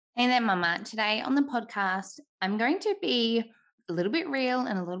Hey there, Mama. Today on the podcast, I'm going to be a little bit real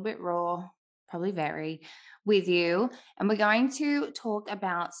and a little bit raw, probably very, with you. And we're going to talk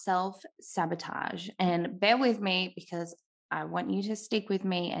about self sabotage. And bear with me because I want you to stick with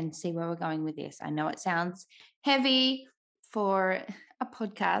me and see where we're going with this. I know it sounds heavy for a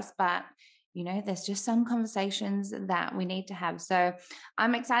podcast, but there's just some conversations that we need to have. So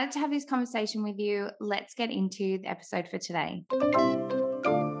I'm excited to have this conversation with you. Let's get into the episode for today.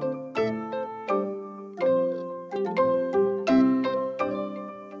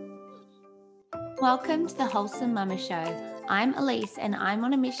 Welcome to the Wholesome Mama Show. I'm Elise and I'm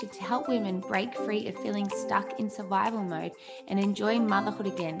on a mission to help women break free of feeling stuck in survival mode and enjoy motherhood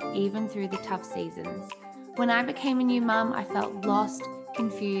again, even through the tough seasons. When I became a new mum, I felt lost,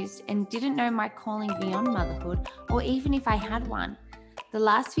 confused, and didn't know my calling beyond motherhood, or even if I had one. The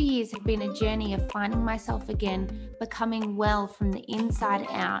last few years have been a journey of finding myself again, becoming well from the inside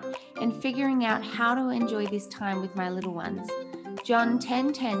out, and figuring out how to enjoy this time with my little ones. John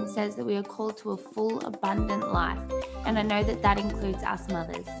 10:10 says that we are called to a full, abundant life, and I know that includes us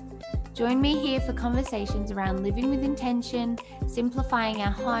mothers. Join me here for conversations around living with intention, simplifying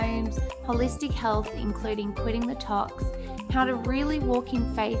our homes, holistic health, including quitting the tox, how to really walk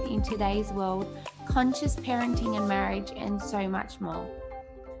in faith in today's world, conscious parenting and marriage, and so much more.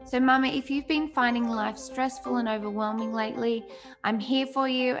 So, Mama, if you've been finding life stressful and overwhelming lately, I'm here for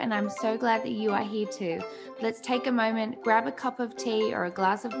you and I'm so glad that you are here too. Let's take a moment, grab a cup of tea or a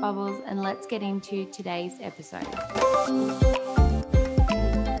glass of bubbles, and let's get into today's episode.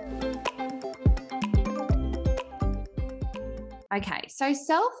 Okay, so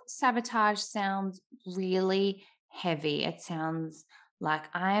self-sabotage sounds really heavy. It sounds like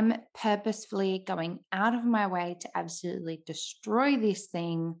I'm purposefully going out of my way to absolutely destroy this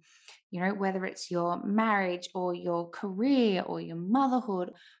thing, whether it's your marriage or your career or your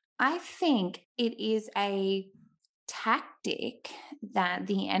motherhood. I think it is a tactic that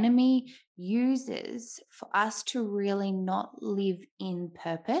the enemy uses for us to really not live in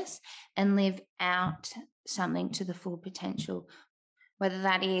purpose and live out something to the full potential, whether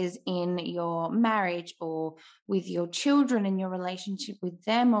that is in your marriage or with your children and your relationship with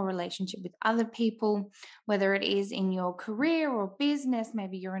them or relationship with other people, whether it is in your career or business.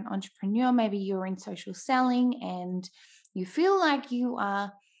 Maybe you're an entrepreneur, maybe you're in social selling and you feel like you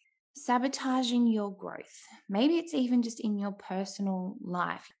are sabotaging your growth. Maybe it's even just in your personal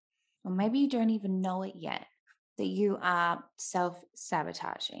life, or maybe you don't even know it yet that you are self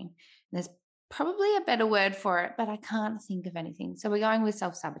sabotaging. There's probably a better word for it, but I can't think of anything. So we're going with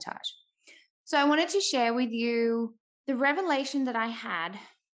self sabotage. So I wanted to share with you the revelation that I had.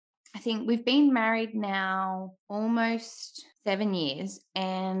 I think we've been married now almost 7 years,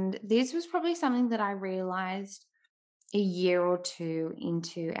 and this was probably something that I realized a year or two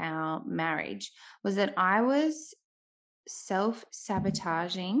into our marriage, was that I was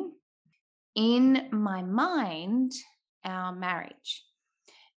self-sabotaging in my mind our marriage.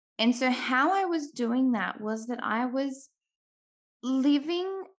 And so how I was doing that was that I was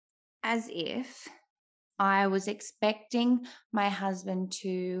living as if I was expecting my husband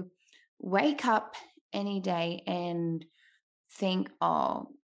to wake up any day and think, oh,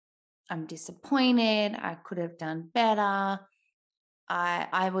 I'm disappointed. I could have done better.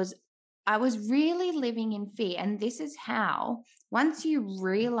 I was really living in fear. And this is how, once you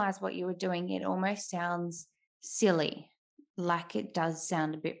realize what you were doing, it almost sounds silly, like it does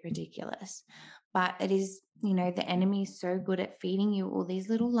sound a bit ridiculous. But it is, the enemy is so good at feeding you all these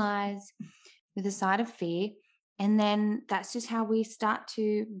little lies with a side of fear. And then that's just how we start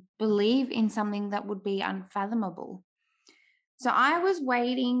to believe in something that would be unfathomable. So I was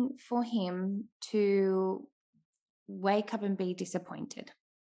waiting for him to wake up and be disappointed.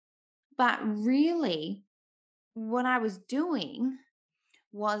 But really, what I was doing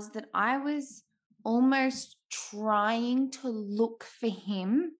was that I was almost trying to look for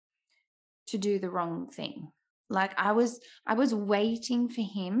him to do the wrong thing. Like I was waiting for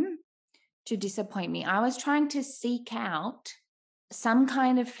him to disappoint me. I was trying to seek out some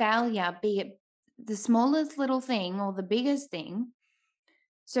kind of failure, be it the smallest little thing or the biggest thing,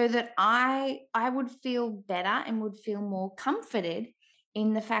 so that I would feel better and would feel more comforted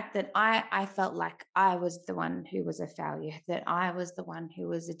in the fact that I felt like I was the one who was a failure, that I was the one who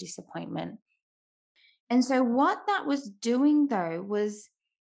was a disappointment. And so what that was doing though was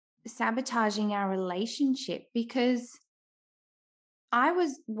sabotaging our relationship, because I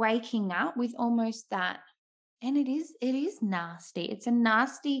was waking up with almost that, and it is nasty. It's a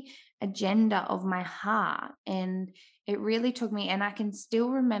nasty agenda of my heart, and It really took me, and I can still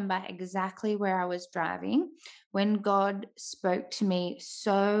remember exactly where I was driving when God spoke to me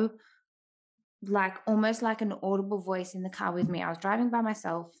so, like, almost like an audible voice in the car with me. I was driving by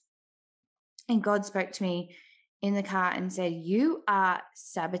myself, and God spoke to me in the car and said, "You are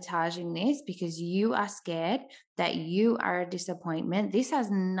sabotaging this because you are scared that you are a disappointment. This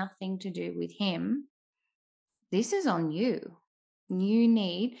has nothing to do with him. This is on you. You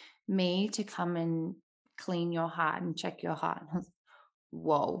need me to come and clean your heart and check your heart." I was,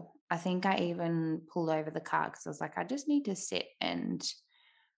 whoa. I think I even pulled over the car because I was like, I just need to sit and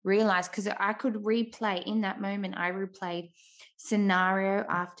realize, because I could replay in that moment. I replayed scenario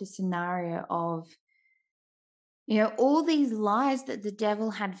after scenario of, all these lies that the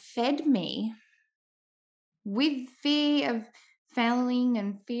devil had fed me with fear of failing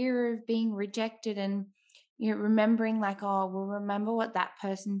and fear of being rejected, and remembering, like, oh well, remember what that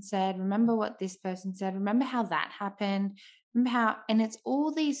person said, remember what this person said, remember how that happened, remember how, and it's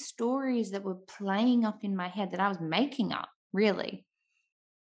all these stories that were playing up in my head that I was making up, really,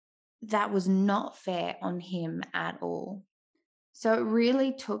 that was not fair on him at all. So it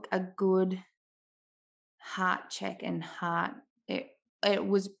really took a good heart check and it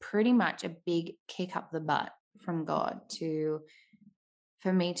was pretty much a big kick up the butt from God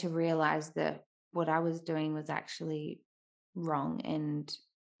for me to realize that what I was doing was actually wrong and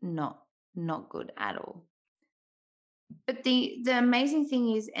not not good at all. But the amazing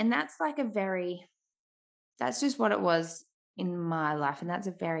thing is, and that's just what it was in my life, and that's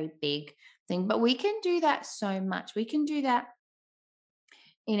a very big thing. But we can do that so much. We can do that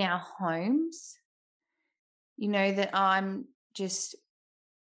in our homes, that I'm just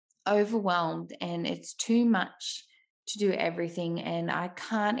overwhelmed and it's too much to do everything, and I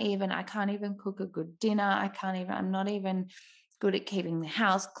can't even cook a good dinner. I'm not even good at keeping the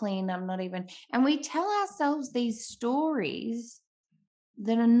house clean. I'm not even, and we tell ourselves these stories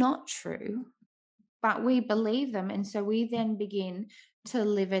that are not true, but we believe them, and so we then begin to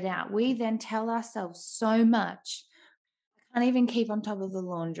live it out. We then tell ourselves so much. Can't even keep on top of the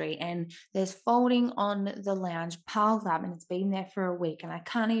laundry, and there's folding on the lounge piled up and it's been there for a week, and I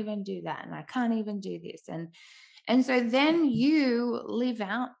can't even do that, and I can't even do this, and so then you live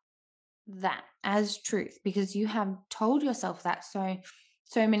out that as truth because you have told yourself that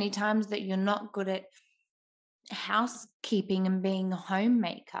so many times that you're not good at housekeeping and being a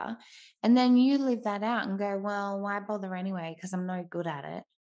homemaker, and then you live that out and go, well, why bother anyway, because I'm no good at it.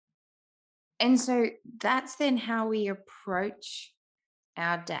 And so that's then how we approach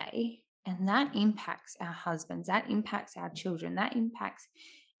our day, and that impacts our husbands, that impacts our children, that impacts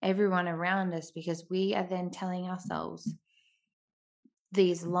everyone around us, because we are then telling ourselves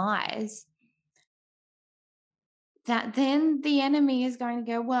these lies that then the enemy is going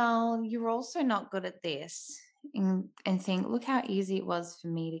to go, well, you're also not good at this, and think, look how easy it was for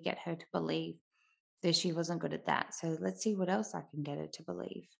me to get her to believe that she wasn't good at that, so let's see what else I can get her to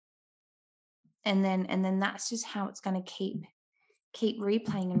believe. And then that's just how it's going to keep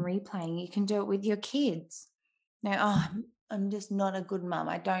replaying and replaying. You can do it with your kids. No, oh, I'm just not a good mom.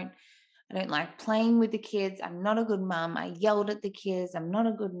 I don't like playing with the kids. I'm not a good mom. I yelled at the kids. I'm not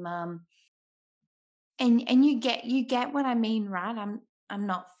a good mom. And you get what I mean, right? I'm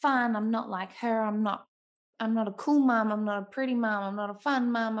not fun. I'm not like her. I'm not a cool mom. I'm not a pretty mom. I'm not a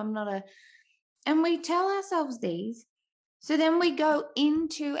fun mom. And we tell ourselves these. So then we go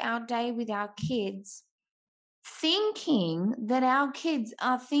into our day with our kids thinking that our kids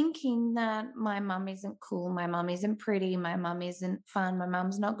are thinking that my mum isn't cool, my mum isn't pretty, my mum isn't fun, my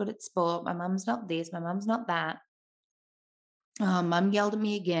mum's not good at sport, my mum's not this, my mum's not that. Oh, mum yelled at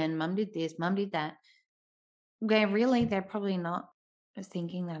me again, mum did this, mum did that. They're probably not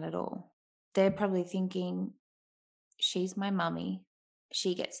thinking that at all. They're probably thinking, she's my mummy.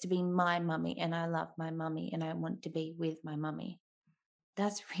 She gets to be my mummy, and I love my mummy, and I want to be with my mummy.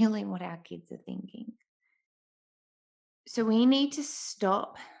 That's really what our kids are thinking. So we need to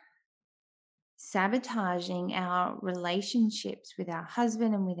stop sabotaging our relationships with our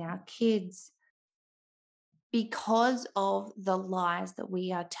husband and with our kids because of the lies that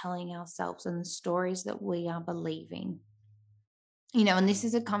we are telling ourselves and the stories that we are believing. And this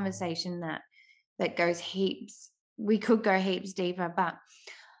is a conversation that goes heaps. We could go heaps deeper, but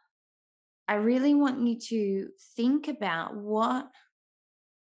I really want you to think about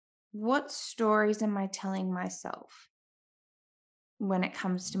what stories am I telling myself when it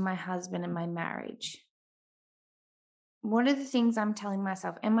comes to my husband and my marriage? What are the things I'm telling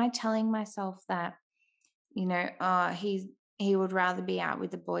myself? Am I telling myself that, he would rather be out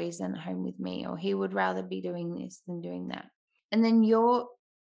with the boys than at home with me, or he would rather be doing this than doing that? And then you're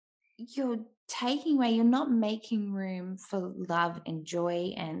taking away, you're not making room for love and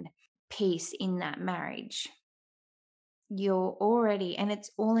joy and peace in that marriage. You're already, and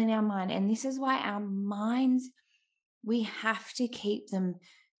it's all in our mind. And this is why our minds, we have to keep them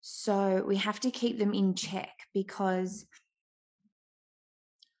in check, because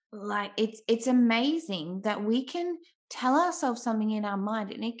like it's amazing that we can tell ourselves something in our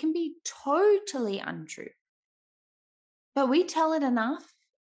mind and it can be totally untrue. But we tell it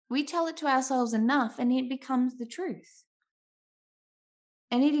to ourselves enough, and it becomes the truth.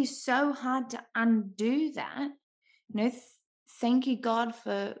 And it is so hard to undo that. Thank you, God,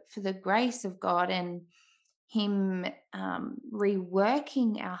 for the grace of God and Him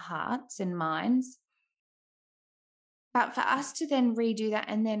reworking our hearts and minds. But for us to then redo that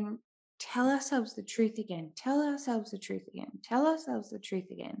and then tell ourselves the truth again, till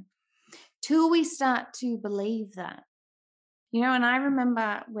we start to believe that. And I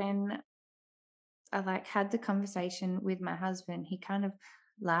remember when I had the conversation with my husband, he kind of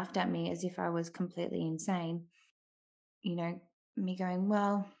laughed at me as if I was completely insane. Me going,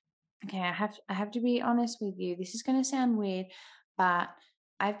 well, okay, I have to be honest with you. This is going to sound weird, but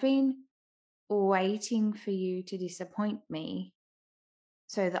I've been waiting for you to disappoint me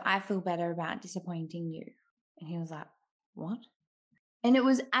so that I feel better about disappointing you. And he was like, what? And it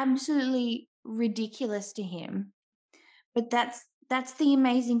was absolutely ridiculous to him. But that's the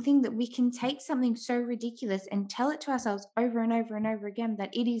amazing thing, that we can take something so ridiculous and tell it to ourselves over and over and over again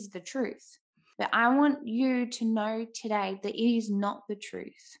that it is the truth. But I want you to know today that it is not the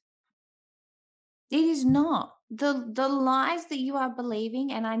truth. It is not. The lies that you are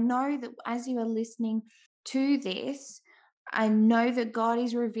believing, and I know that as you are listening to this, I know that God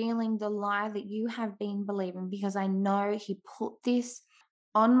is revealing the lie that you have been believing, because I know He put this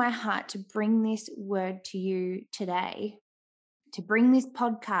on my heart to bring this word to you today, to bring this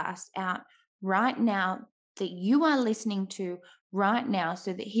podcast out right now that you are listening to right now,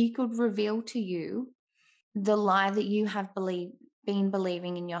 so that He could reveal to you the lie that you have been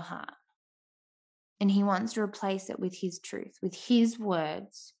believing in your heart. And He wants to replace it with His truth, with His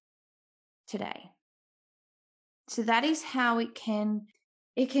words today. So that is how it can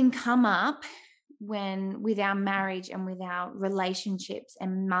come up with our marriage and with our relationships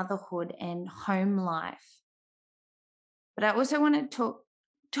and motherhood and home life. But I also want to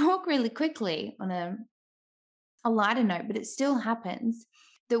talk really quickly on a lighter note, but it still happens,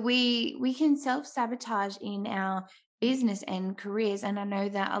 that we can self-sabotage in our business and careers. And I know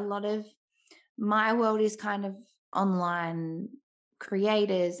that a lot of my world is kind of online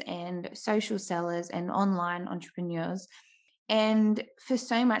creators and social sellers and online entrepreneurs. And for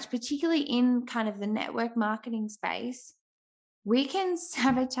so much, particularly in kind of the network marketing space, we can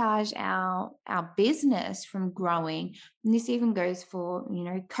sabotage our business from growing. And this even goes for,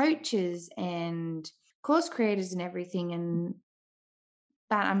 coaches and course creators and everything.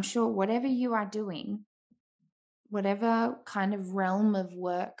 But I'm sure whatever you are doing, whatever kind of realm of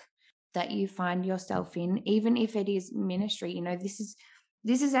work that you find yourself in, even if it is ministry,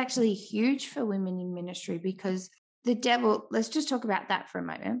 this is actually huge for women in ministry, because the devil, let's just talk about that for a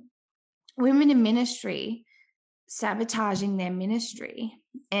moment. Women in ministry sabotaging their ministry,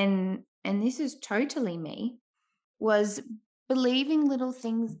 and this is totally me, was believing little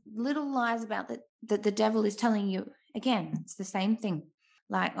things, little lies about that the devil is telling you. Again, it's the same thing.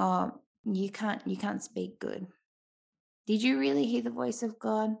 Like, oh, you can't speak good. Did you really hear the voice of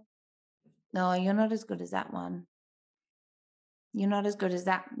God? No, you're not as good as that one. You're not as good as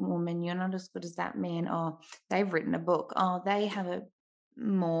that woman. You're not as good as that man. Oh, they've written a book. Oh, they have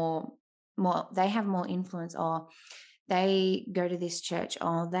they have more influence. Oh, they go to this church.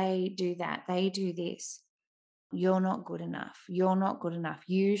 Oh, they do that. They do this. You're not good enough. You're not good enough.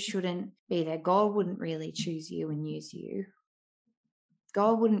 You shouldn't be there. God wouldn't really choose you and use you.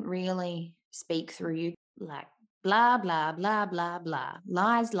 God wouldn't really speak through you. Like, blah, blah, blah, blah, blah.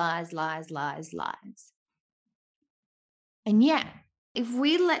 Lies, lies, lies, lies, lies. And yet, if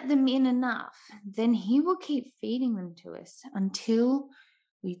we let them in enough, then He will keep feeding them to us until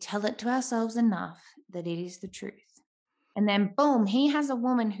we tell it to ourselves enough that it is the truth. And then, boom, He has a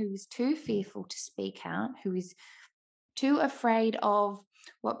woman who is too fearful to speak out, who is too afraid of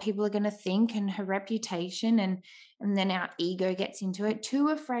what people are going to think and her reputation. And then our ego gets into it, too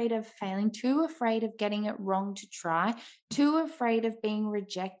afraid of failing, too afraid of getting it wrong to try, too afraid of being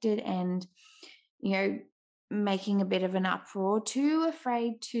rejected and, making a bit of an uproar, too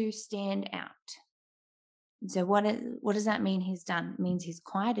afraid to stand out. So what does that mean He's done? It means He's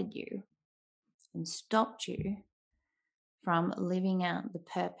quieted you and stopped you from living out the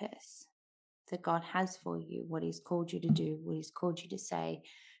purpose that God has for you, what He's called you to do, what He's called you to say,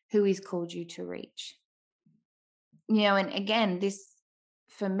 who He's called you to reach. And again, this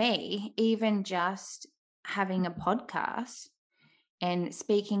for me, even just having a podcast and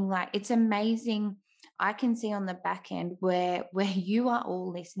speaking, like, it's amazing. I can see on the back end where you are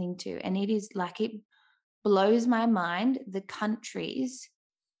all listening to, and it is like, it blows my mind, the countries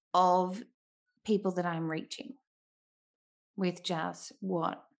of people that I'm reaching with just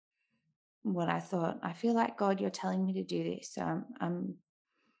what I thought. I feel like, God, you're telling me to do this, so I'm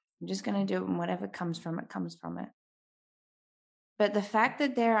just going to do it, and whatever comes from it comes from it. But the fact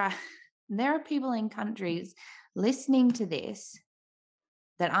that there are people in countries listening to this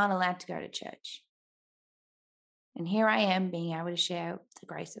that aren't allowed to go to church, and here I am being able to share the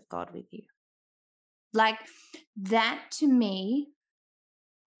grace of God with you, like, that to me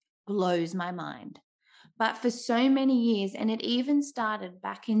blows my mind. But for so many years, and it even started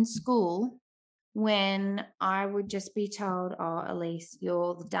back in school, when I would just be told, oh, Elise,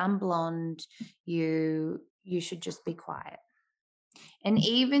 you're the dumb blonde, you should just be quiet. And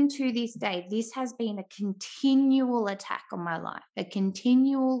even to this day, this has been a continual attack on my life, a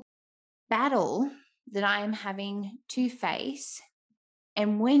continual battle that I am having to face.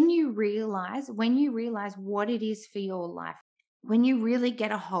 And when you realize what it is for your life, when you really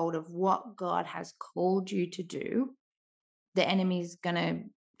get a hold of what God has called you to do, the enemy is going to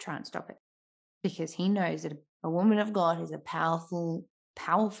try and stop it, because he knows that a woman of God is a powerful,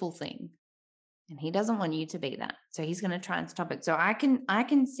 powerful thing. And he doesn't want you to be that. So he's going to try and stop it. So I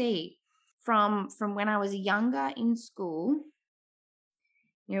can see from when I was younger in school,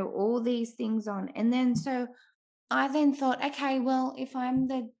 all these things on. And then so I then thought, okay, well, if I'm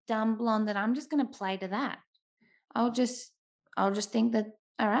the dumb blonde, then I'm just going to play to that. I'll just think that,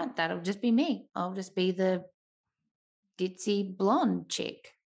 all right, that'll just be me. I'll just be the ditzy blonde chick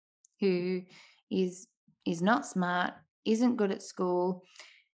who is not smart, isn't good at school.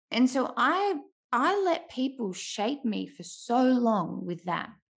 And so I let people shape me for so long with that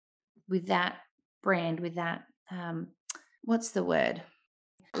brand, with that, what's the word?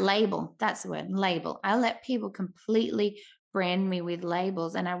 Label. That's the word, label. I let people completely brand me with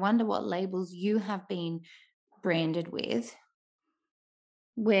labels. And I wonder what labels you have been branded with,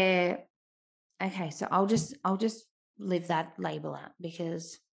 where, okay, so I'll just live that label out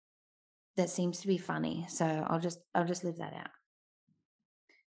because that seems to be funny. So I'll just live that out.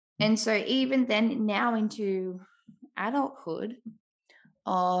 And so even then, now into adulthood,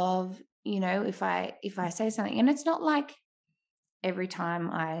 of, if I say something, and it's not like every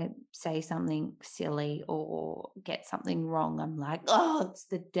time I say something silly or get something wrong, I'm like, oh, it's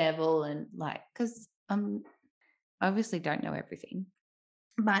the devil. And like, because I obviously don't know everything,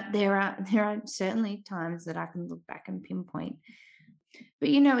 but there are certainly times that I can look back and pinpoint. But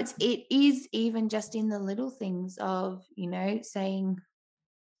it is even just in the little things of, saying,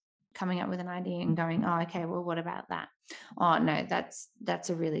 coming up with an idea and going, oh, okay, well, what about that? Oh, no, that's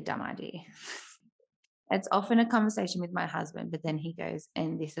a really dumb idea. It's often a conversation with my husband, but then he goes,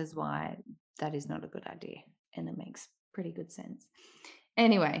 and this is why that is not a good idea. And it makes pretty good sense.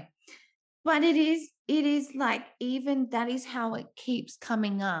 Anyway, but it is like, even that is how it keeps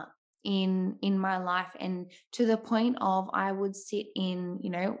coming up in my life. And to the point of, I would sit in,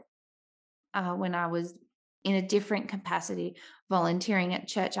 when I was in a different capacity volunteering at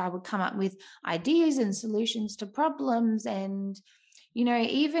church, I would come up with ideas and solutions to problems. And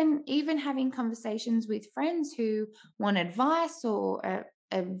even having conversations with friends who want advice or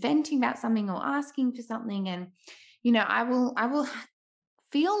venting about something or asking for something. And I will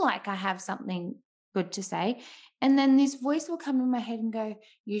feel like I have something good to say, and then this voice will come in my head and go,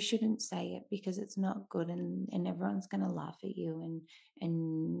 you shouldn't say it because it's not good, and everyone's going to laugh at you,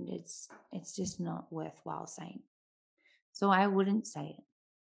 and it's just not worthwhile saying. So I wouldn't say it.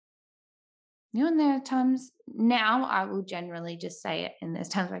 And there are times now I will generally just say it, and there's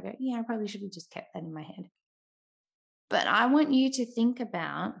times where I go, yeah, I probably should have just kept that in my head. But I want you to think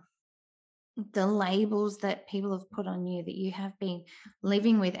about the labels that people have put on you, that you have been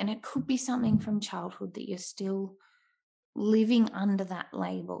living with. And it could be something from childhood that you're still living under that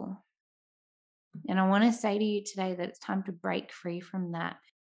label. And I want to say to you today that it's time to break free from that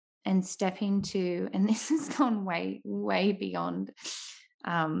and step into, and this has gone way, way beyond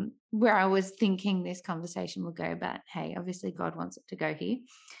where I was thinking this conversation would go, but hey, obviously God wants it to go here.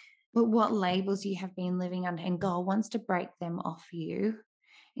 But what labels you have been living under, and God wants to break them off you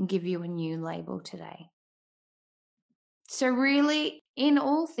and give you a new label today. So really, in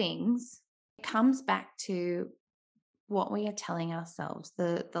all things, it comes back to what we are telling ourselves,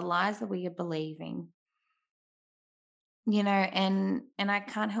 the lies that we are believing, and I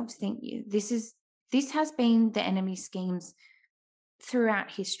can't help to think this has been the enemy's schemes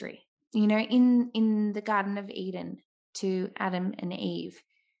throughout history. In the Garden of Eden to Adam and Eve,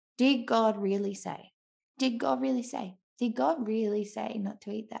 did God really say? Did God really say? Did God really say not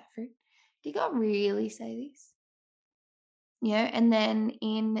to eat that fruit? Did God really say this? And then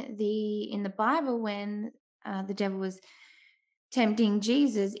in the Bible, when the devil was tempting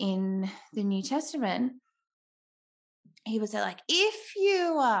Jesus in the New Testament, he would say, like, if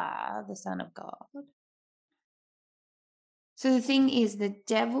you are the Son of God. So the thing is, the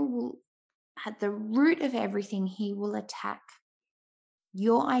devil will, at the root of everything, he will attack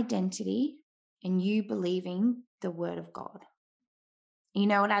your identity and you believing the word of God. You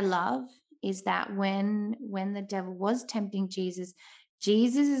know what I love is that when the devil was tempting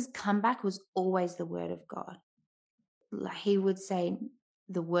Jesus's comeback was always the word of God. Like he would say,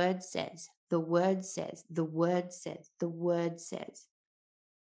 the word says, the word says, the word says, the word says.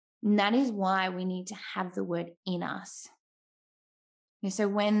 And that is why we need to have the word in us. So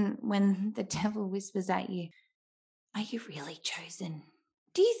when the devil whispers at you, are you really chosen?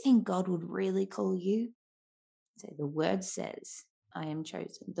 Do you think God would really call you? Say, the word says, I am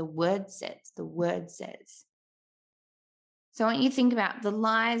chosen. The word says, the word says. So I want you to think about the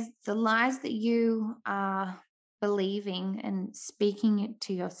lies that you are believing and speaking it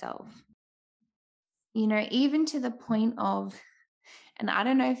to yourself. Even to the point of, and I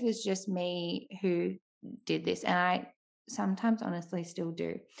don't know if it's just me who did this, and I sometimes honestly still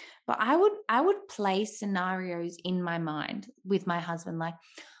do, but I would play scenarios in my mind with my husband. Like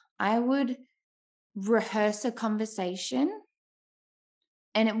I would rehearse a conversation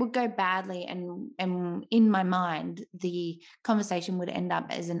and it would go badly, and in my mind the conversation would end up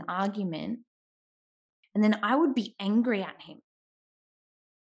as an argument, and then I would be angry at him.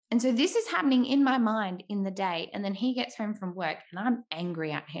 And so this is happening in my mind in the day, and then he gets home from work and I'm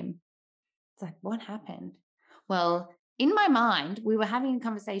angry at him. It's like, what happened? Well, in my mind we were having a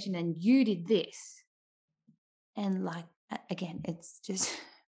conversation and you did this. And like, again,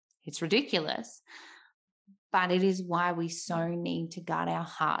 it's ridiculous. But it is why we so need to guard our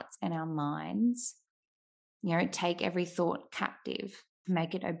hearts and our minds, take every thought captive,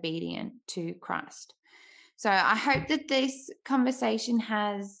 make it obedient to Christ. So I hope that this conversation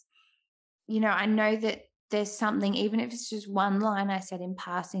has, I know that there's something, even if it's just one line I said in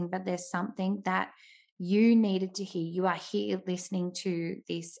passing, but there's something that you needed to hear. You are here listening to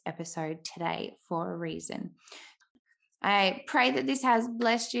this episode today for a reason. I pray that this has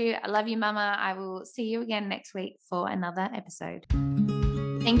blessed you. I love you, Mama. I will see you again next week for another episode.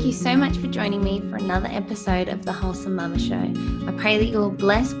 Thank you so much for joining me for another episode of the Wholesome Mama Show. I pray that you're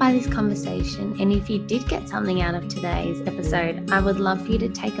blessed by this conversation. And if you did get something out of today's episode, I would love for you to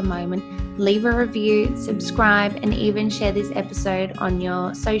take a moment, leave a review, subscribe, and even share this episode on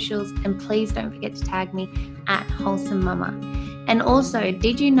your socials. And please don't forget to tag me at Wholesome Mama. And also,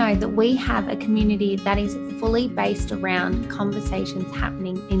 did you know that we have a community that is fully based around conversations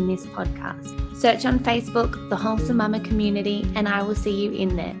happening in this podcast? Search on Facebook, the Wholesome Mama Community, and I will see you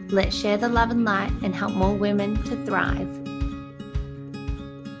in there. Let's share the love and light and help more women to thrive.